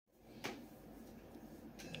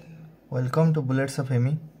Welcome to Bullets of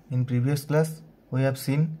ME. In previous class, we have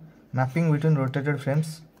seen mapping between rotated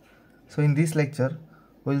frames. So in this lecture,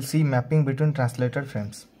 we will see mapping between translated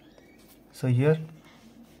frames. So here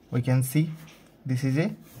we can see this is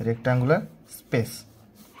a rectangular space.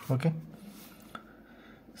 Okay.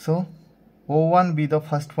 So O1 be the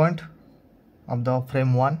first point of the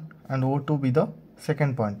frame 1 and O2 be the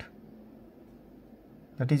second point.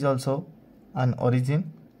 That is also an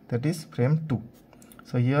origin, that is frame 2.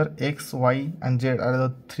 So here X, Y and Z are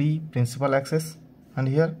the three principal axes, and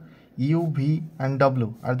here U, V and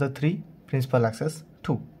W are the three principal axes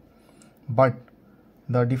too. But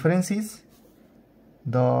the difference is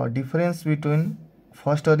the difference between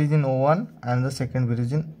first origin O1 and the second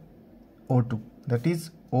origin O2, that is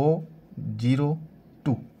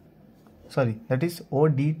O02. Sorry, that is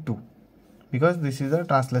OD2, because this is the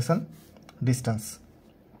translation distance.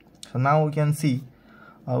 So now we can see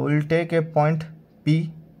we will take a point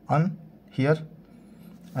P on here,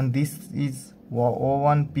 and this is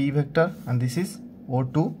O1 P vector and this is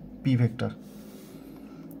O2 P vector.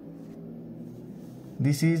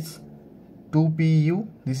 This is 2PU,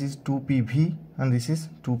 this is 2PV and this is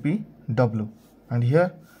 2PW, and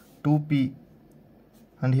here 2P,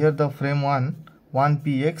 and here the frame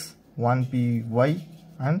 1PX, 1PY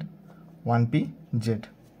and 1PZ.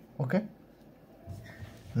 Okay.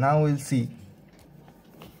 Now we'll see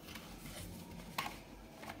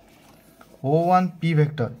O1 P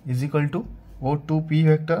vector is equal to O2 P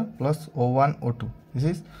vector plus O1 O2. This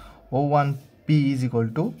is O1 P is equal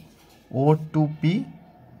to O2 P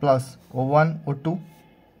plus O1 O2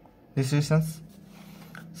 distance.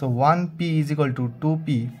 So 1 P is equal to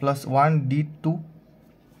 2P plus 1 D2.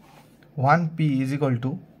 1 P is equal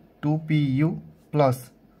to 2PU plus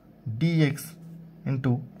DX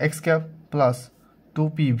into X cap plus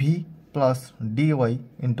 2PV plus DY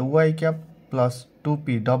into Y cap plus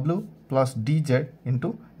 2PW plus DZ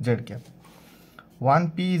into Z cap.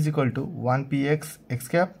 1P is equal to 1PX X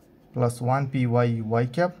cap plus 1PY Y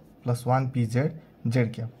cap plus 1PZ Z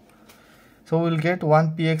cap. So we will get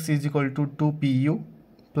 1PX is equal to 2PU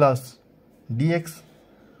plus DX,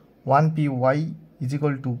 1PY is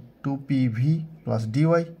equal to 2PV plus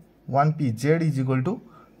DY, 1PZ is equal to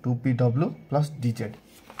 2PW plus DZ.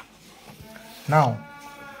 Now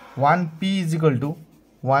 1P is equal to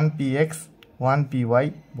 1PX,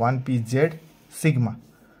 1PY, 1PZ sigma,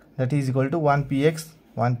 that is equal to 1PX,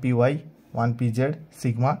 1PY, 1PZ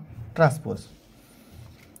sigma transpose.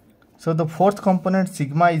 So the fourth component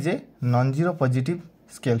sigma is a non-zero positive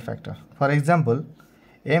scale factor. For example,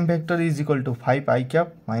 M vector is equal to 5I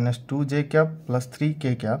cap minus 2J cap plus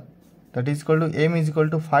 3K cap, that is equal to M is equal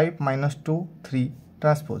to 5 minus 2 3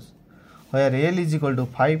 transpose, where L is equal to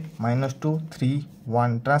 5 minus 2 3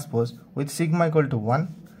 1 transpose with sigma equal to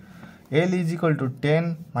 1. L is equal to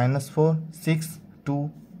 10 minus 4 6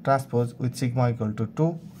 2 transpose with sigma equal to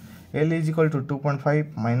 2. L is equal to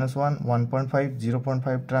 2.5 minus 1 1.5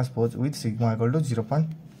 0.5 transpose with sigma equal to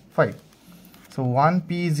 0.5. So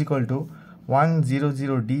 1P is equal to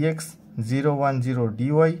 100 dx, 010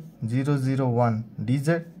 dy, 001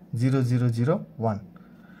 dz, 0001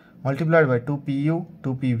 multiplied by 2PU,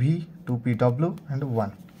 2PV, 2PW and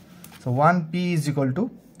 1. So 1P is equal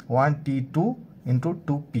to 1T2 into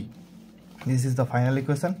 2P. This is the final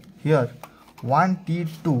equation. Here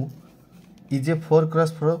 1T2 is a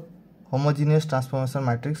 4x4 homogeneous transformation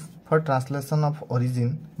matrix for translation of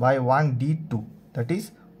origin by 1D2, that is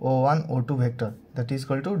O1 O2 vector, that is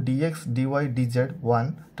equal to dx dy dz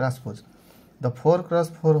 1 transpose. The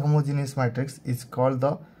 4x4 homogeneous matrix is called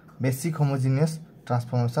the basic homogeneous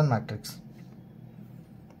transformation matrix.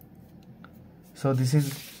 So this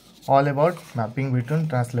is all about mapping between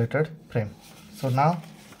translated frame. So now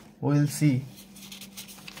we will see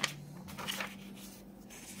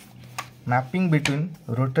mapping between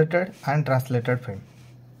rotated and translated frame.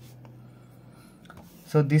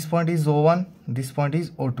 So this point is O1, this point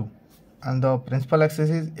is O2, and the principal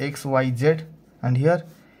axis is X, Y, Z, and here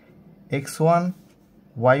X1,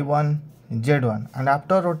 Y1, Z1, and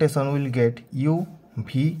after rotation we will get U,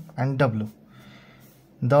 V and W.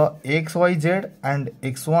 The X, Y, Z and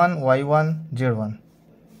X1, Y1, Z1,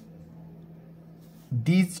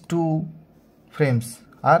 these two frames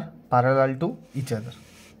are parallel to each other.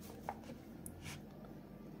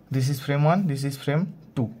 This is frame 1, this is frame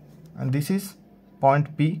 2, and this is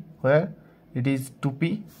point P where it is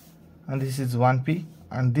 2P and this is 1P,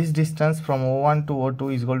 and this distance from O1 to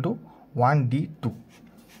O2 is equal to 1D2.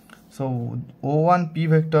 So O1 P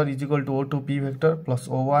vector is equal to O2 P vector plus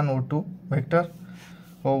O1 O2 vector.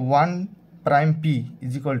 So 1 prime P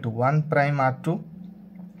is equal to 1 prime R2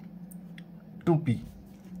 2P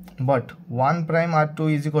but 1 prime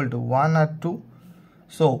R2 is equal to 1 R2.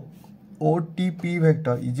 So OTP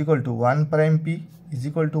vector is equal to 1 prime P is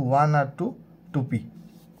equal to 1 R2 2P.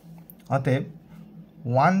 अतएव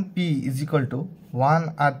 1P is equal to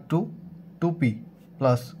 1 R2 2P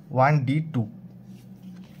plus 1D2.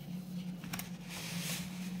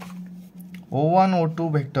 O1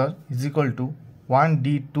 O2 vector is equal to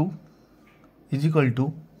 1D2 is equal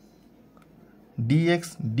to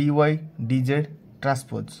dx dy dz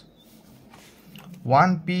transpose.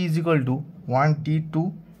 1P is equal to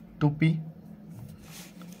 1T2 2P.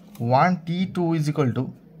 1T2 is equal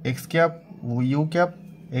to x cap u cap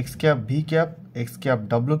x cap v cap x cap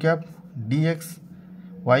w cap dx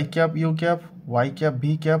y cap u cap y cap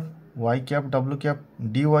v cap y cap w cap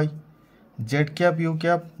dy z cap u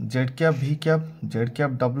cap z cap v cap z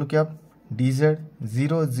cap w cap dz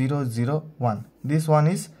 0 0 0 1. This one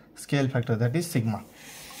is scale factor, that is sigma.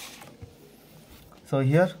 So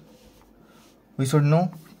here we should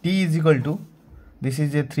know T is equal to, this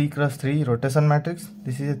is a 3 cross 3 rotation matrix,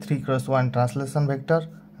 this is a 3 cross 1 translation vector,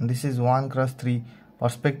 and this is 1 cross 3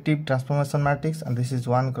 perspective transformation matrix, and this is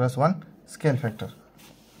 1 cross 1 scale factor.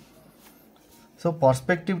 So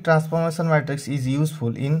perspective transformation matrix is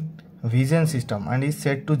useful in vision system and is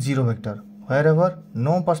set to 0 vector. Wherever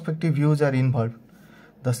no perspective views are involved,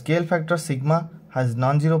 the scale factor sigma has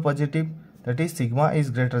non-zero positive, that is sigma is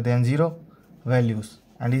greater than 0 values,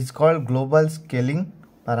 and is called global scaling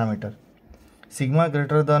parameter. Sigma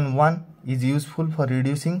greater than 1 is useful for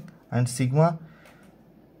reducing, and sigma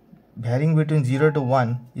varying between 0 to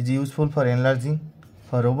 1 is useful for enlarging.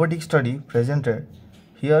 For robotic study presented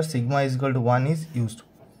here, sigma is equal to 1 is used.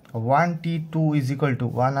 1T2 is equal to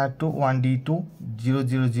 1R2 1D2 0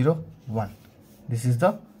 0 0 1. This is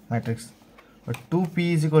the matrix. But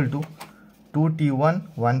 2P is equal to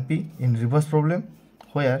 2T1 1P in reverse problem,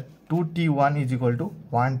 where 2T1 is equal to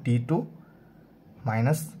 1T2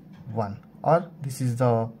 minus 1, or this is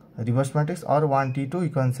the reverse matrix, or 1T2 you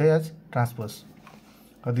can say as transpose.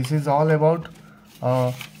 This is all about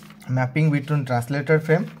mapping between translated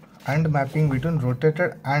frame and mapping between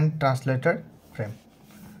rotated and translated frame.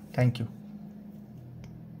 Thank you.